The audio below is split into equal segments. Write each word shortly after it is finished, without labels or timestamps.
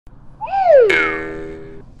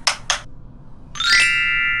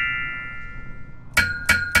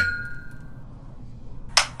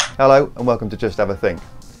Hello and welcome to Just Have a Think.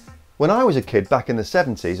 When I was a kid back in the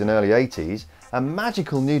 70s and early 80s, a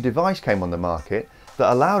magical new device came on the market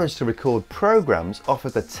that allowed us to record programs off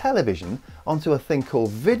of the television onto a thing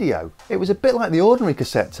called video. It was a bit like the ordinary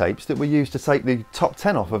cassette tapes that were used to take the top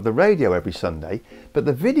 10 off of the radio every Sunday, but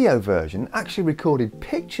the video version actually recorded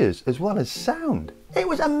pictures as well as sound. It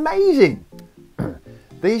was amazing!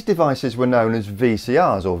 These devices were known as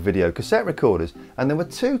VCRs or video cassette recorders, and there were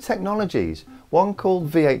two technologies, one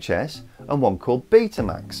called VHS and one called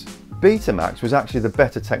Betamax. Betamax was actually the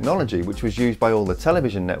better technology, which was used by all the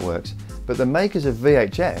television networks, but the makers of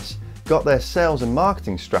VHS got their sales and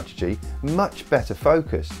marketing strategy much better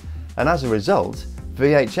focused, and as a result,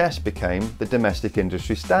 VHS became the domestic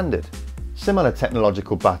industry standard. Similar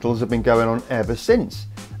technological battles have been going on ever since.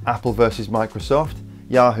 Apple versus Microsoft,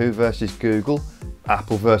 Yahoo versus Google,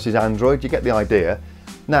 Apple versus Android, you get the idea.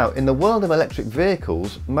 Now, in the world of electric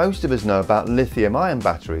vehicles, most of us know about lithium-ion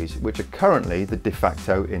batteries, which are currently the de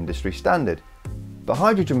facto industry standard. But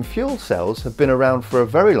hydrogen fuel cells have been around for a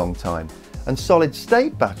very long time, and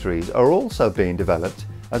solid-state batteries are also being developed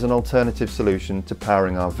as an alternative solution to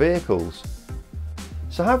powering our vehicles.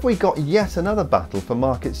 So have we got yet another battle for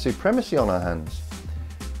market supremacy on our hands?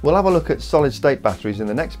 We'll have a look at solid-state batteries in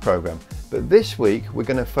the next programme, but this week we're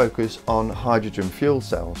going to focus on hydrogen fuel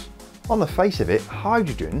cells. On the face of it,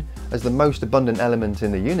 hydrogen, as the most abundant element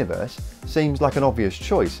in the universe, seems like an obvious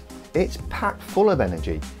choice. It's packed full of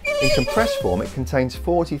energy. In compressed form it contains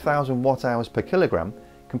 40,000 watt-hours per kilogram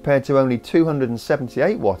compared to only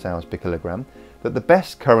 278 watt-hours per kilogram that the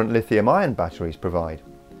best current lithium-ion batteries provide.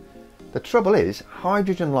 The trouble is,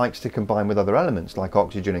 hydrogen likes to combine with other elements like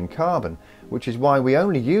oxygen and carbon, which is why we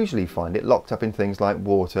only usually find it locked up in things like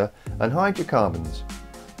water and hydrocarbons.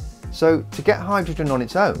 So to get hydrogen on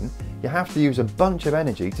its own, you have to use a bunch of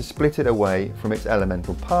energy to split it away from its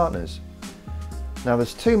elemental partners. Now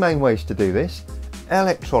there's two main ways to do this: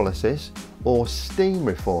 electrolysis or steam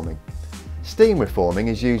reforming. Steam reforming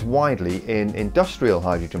is used widely in industrial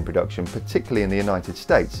hydrogen production, particularly in the United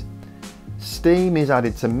States. Steam is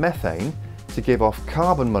added to methane to give off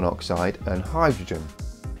carbon monoxide and hydrogen.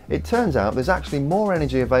 It turns out there's actually more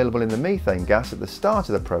energy available in the methane gas at the start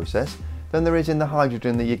of the process than there is in the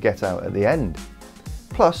hydrogen that you get out at the end.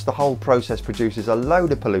 Plus, the whole process produces a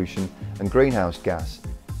load of pollution and greenhouse gas.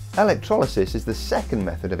 Electrolysis is the second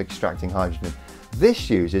method of extracting hydrogen. This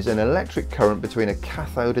uses an electric current between a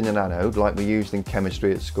cathode and an anode, like we used in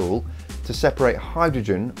chemistry at school, to separate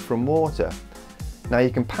hydrogen from water. Now you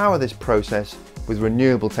can power this process with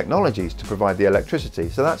renewable technologies to provide the electricity,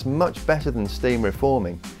 so that's much better than steam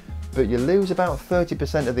reforming, but you lose about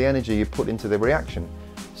 30% of the energy you put into the reaction,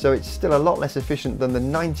 so it's still a lot less efficient than the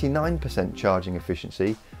 99% charging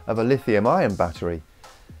efficiency of a lithium-ion battery.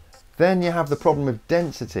 Then you have the problem of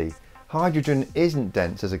density. Hydrogen isn't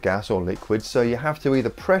dense as a gas or liquid, so you have to either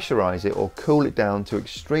pressurize it or cool it down to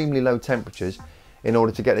extremely low temperatures in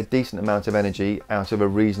order to get a decent amount of energy out of a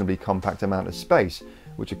reasonably compact amount of space,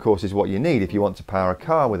 which of course is what you need if you want to power a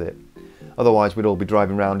car with it. Otherwise we'd all be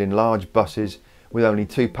driving around in large buses with only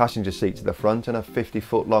 2 passenger seats at the front and a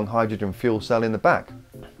 50-foot long hydrogen fuel cell in the back.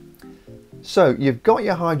 So you've got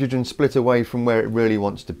your hydrogen split away from where it really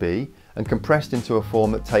wants to be and compressed into a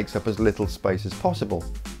form that takes up as little space as possible.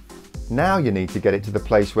 Now you need to get it to the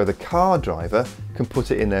place where the car driver can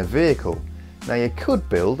put it in their vehicle. Now you could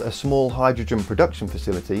build a small hydrogen production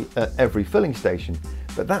facility at every filling station,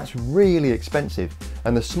 but that's really expensive,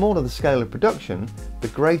 and the smaller the scale of production, the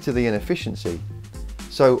greater the inefficiency.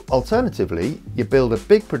 So alternatively, you build a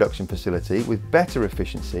big production facility with better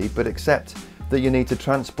efficiency, but accept that you need to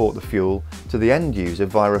transport the fuel to the end user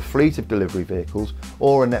via a fleet of delivery vehicles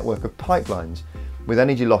or a network of pipelines, with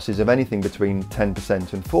energy losses of anything between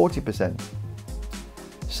 10% and 40%.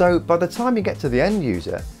 So by the time you get to the end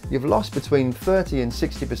user, you've lost between 30 and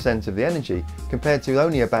 60% of the energy, compared to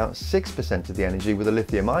only about 6% of the energy with a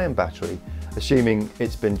lithium-ion battery, assuming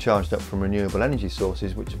it's been charged up from renewable energy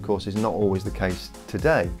sources, which of course is not always the case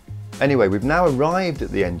today. Anyway, we've now arrived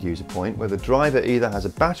at the end user point where the driver either has a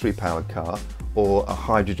battery powered car or a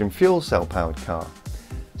hydrogen fuel cell powered car.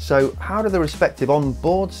 So how do the respective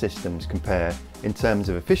on-board systems compare in terms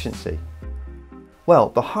of efficiency? Well,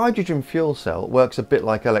 the hydrogen fuel cell works a bit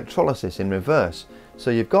like electrolysis in reverse. So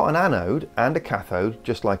you've got an anode and a cathode,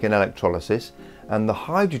 just like in electrolysis, and the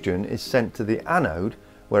hydrogen is sent to the anode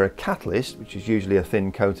where a catalyst, which is usually a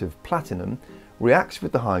thin coat of platinum, reacts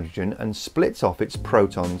with the hydrogen and splits off its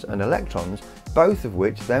protons and electrons, both of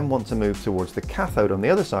which then want to move towards the cathode on the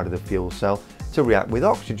other side of the fuel cell to react with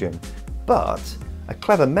oxygen. But a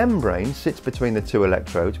clever membrane sits between the two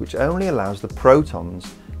electrodes, which only allows the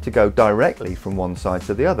protons to go directly from one side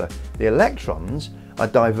to the other. The electrons are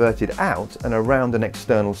diverted out and around an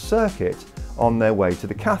external circuit on their way to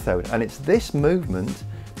the cathode, and it's this movement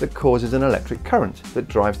that causes an electric current that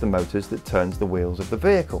drives the motors that turns the wheels of the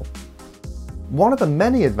vehicle. One of the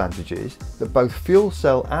many advantages that both fuel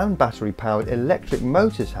cell and battery powered electric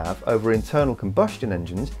motors have over internal combustion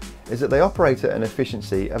engines is that they operate at an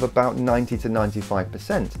efficiency of about 90 to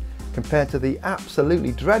 95% compared to the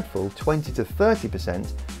absolutely dreadful 20 to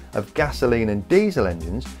 30% of gasoline and diesel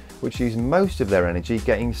engines, which use most of their energy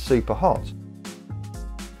getting super hot.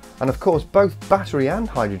 And of course, both battery and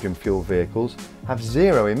hydrogen fuel vehicles have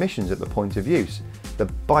zero emissions at the point of use, the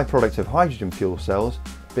byproduct of hydrogen fuel cells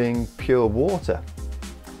being pure water.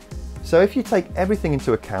 So if you take everything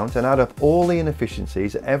into account and add up all the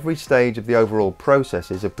inefficiencies at every stage of the overall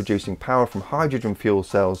processes of producing power from hydrogen fuel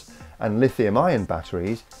cells and lithium-ion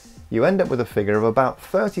batteries, you end up with a figure of about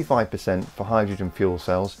 35% for hydrogen fuel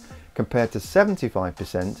cells compared to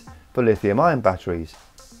 75% for lithium-ion batteries.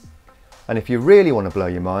 And if you really want to blow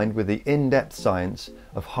your mind with the in-depth science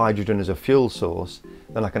of hydrogen as a fuel source,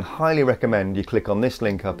 then I can highly recommend you click on this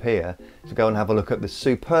link up here to go and have a look at the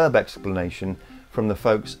superb explanation from the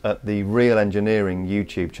folks at the Real Engineering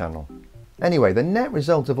YouTube channel. Anyway, the net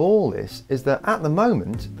result of all this is that at the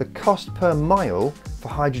moment, the cost per mile for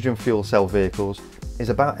hydrogen fuel cell vehicles is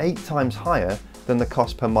about 8 times higher than the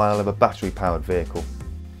cost per mile of a battery powered vehicle.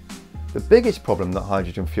 The biggest problem that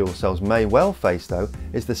hydrogen fuel cells may well face though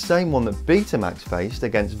is the same one that Betamax faced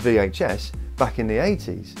against VHS back in the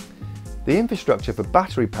 80s. The infrastructure for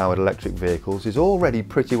battery powered electric vehicles is already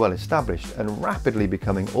pretty well established and rapidly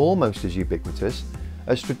becoming almost as ubiquitous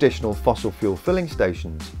as traditional fossil fuel filling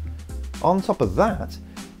stations. On top of that,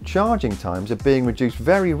 charging times are being reduced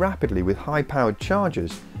very rapidly with high powered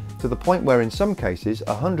chargers, to the point where in some cases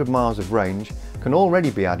 100 miles of range can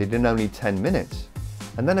already be added in only 10 minutes.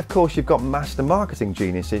 And then of course you've got master marketing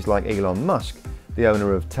geniuses like Elon Musk, the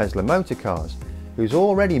owner of Tesla Motor Cars, who's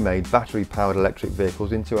already made battery powered electric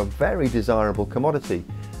vehicles into a very desirable commodity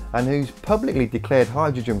and who's publicly declared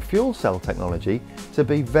hydrogen fuel cell technology to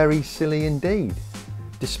be very silly indeed.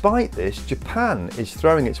 Despite this, Japan is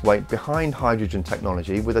throwing its weight behind hydrogen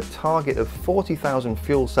technology with a target of 40,000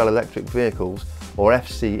 fuel cell electric vehicles, or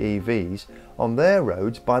FCEVs, on their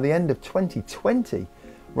roads by the end of 2020,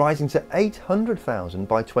 rising to 800,000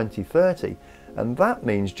 by 2030, and that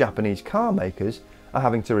means Japanese car makers are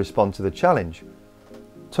having to respond to the challenge.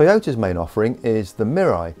 Toyota's main offering is the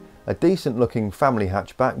Mirai, a decent looking family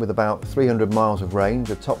hatchback with about 300 miles of range,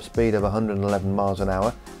 a top speed of 111 miles an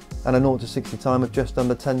hour and a 0 to 60 time of just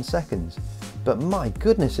under 10 seconds. But my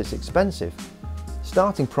goodness, it's expensive.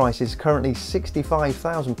 Starting price is currently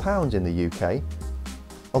 £65,000 in the UK.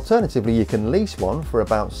 Alternatively, you can lease one for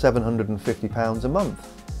about £750 a month.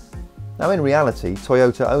 Now in reality,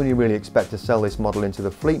 Toyota only really expect to sell this model into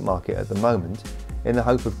the fleet market at the moment in the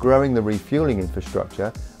hope of growing the refuelling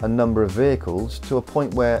infrastructure and number of vehicles to a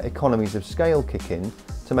point where economies of scale kick in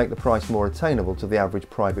to make the price more attainable to the average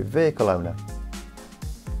private vehicle owner.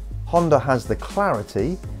 Honda has the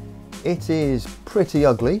Clarity. It is pretty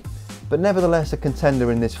ugly, but nevertheless a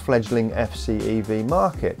contender in this fledgling FCEV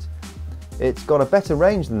market. It's got a better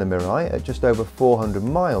range than the Mirai at just over 400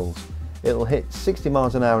 miles. It'll hit 60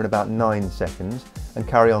 miles an hour in about 9 seconds and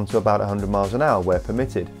carry on to about 100 miles an hour where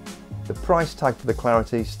permitted. The price tag for the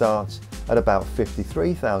Clarity starts at about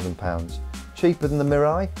 £53,000, cheaper than the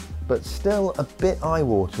Mirai, but still a bit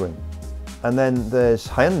eye-watering. And then there's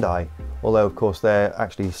Hyundai, although of course they're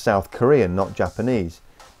actually South Korean, not Japanese.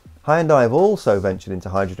 Hyundai have also ventured into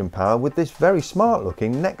hydrogen power with this very smart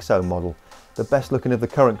looking Nexo model, the best looking of the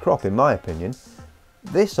current crop in my opinion.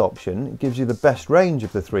 This option gives you the best range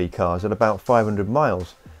of the 3 cars at about 500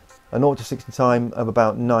 miles, a 0 to 60 time of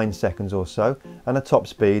about 9 seconds or so, and a top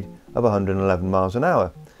speed of 111 miles an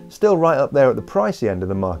hour. Still right up there at the pricey end of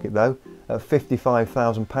the market though, at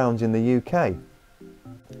 £55,000 in the UK.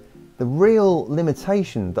 The real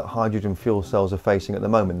limitation that hydrogen fuel cells are facing at the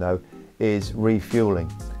moment though is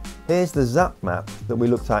refuelling. Here's the zap map that we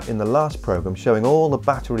looked at in the last programme showing all the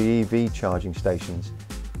battery EV charging stations.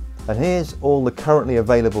 And here's all the currently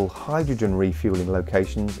available hydrogen refuelling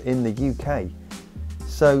locations in the UK.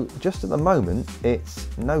 So just at the moment, it's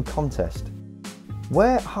no contest.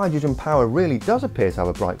 Where hydrogen power really does appear to have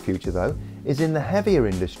a bright future though, is in the heavier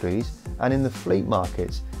industries and in the fleet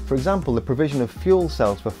markets. For example, the provision of fuel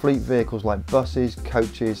cells for fleet vehicles like buses,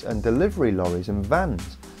 coaches and delivery lorries and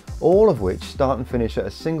vans, all of which start and finish at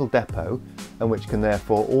a single depot and which can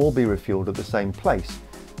therefore all be refuelled at the same place,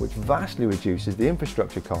 which vastly reduces the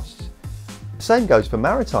infrastructure costs. The same goes for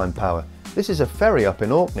maritime power. This is a ferry up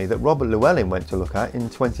in Orkney that Robert Llewellyn went to look at in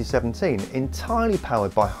 2017, entirely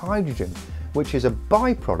powered by hydrogen, which is a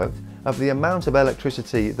byproduct of the amount of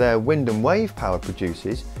electricity their wind and wave power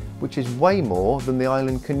produces, which is way more than the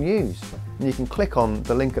island can use. And you can click on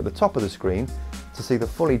the link at the top of the screen to see the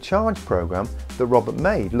fully charged programme that Robert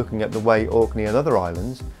made, looking at the way Orkney and other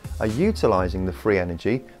islands are utilising the free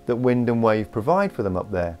energy that wind and wave provide for them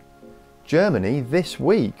up there. Germany this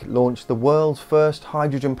week launched the world's first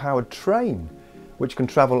hydrogen powered train, which can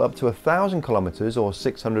travel up to 1,000 kilometres or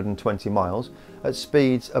 620 miles at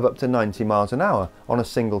speeds of up to 90 miles an hour on a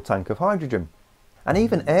single tank of hydrogen. And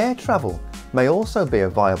even air travel may also be a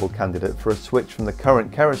viable candidate for a switch from the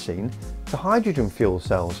current kerosene to hydrogen fuel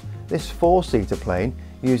cells. This 4-seater plane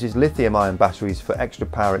uses lithium-ion batteries for extra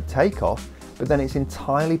power at takeoff, but then it's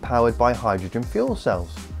entirely powered by hydrogen fuel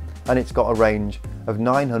cells. And it's got a range of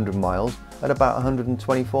 900 miles at about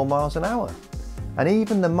 124 miles an hour. And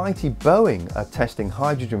even the mighty Boeing are testing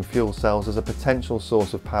hydrogen fuel cells as a potential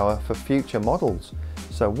source of power for future models.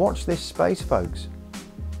 So watch this space, folks.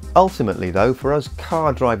 Ultimately though, for us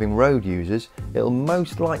car driving road users, it'll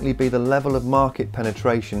most likely be the level of market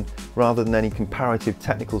penetration rather than any comparative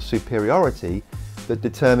technical superiority that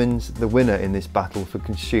determines the winner in this battle for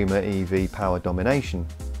consumer EV power domination.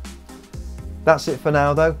 That's it for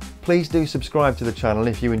now though. Please do subscribe to the channel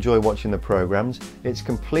if you enjoy watching the programmes. It's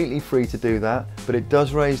completely free to do that, but it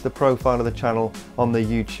does raise the profile of the channel on the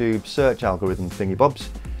YouTube search algorithm thingy-bobs.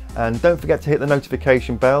 And don't forget to hit the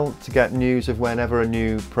notification bell to get news of whenever a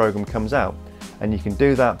new programme comes out. And you can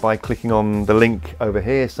do that by clicking on the link over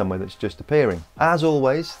here somewhere that's just appearing. As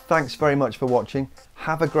always, thanks very much for watching.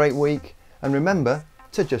 Have a great week and remember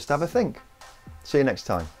to just have a think. See you next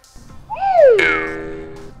time.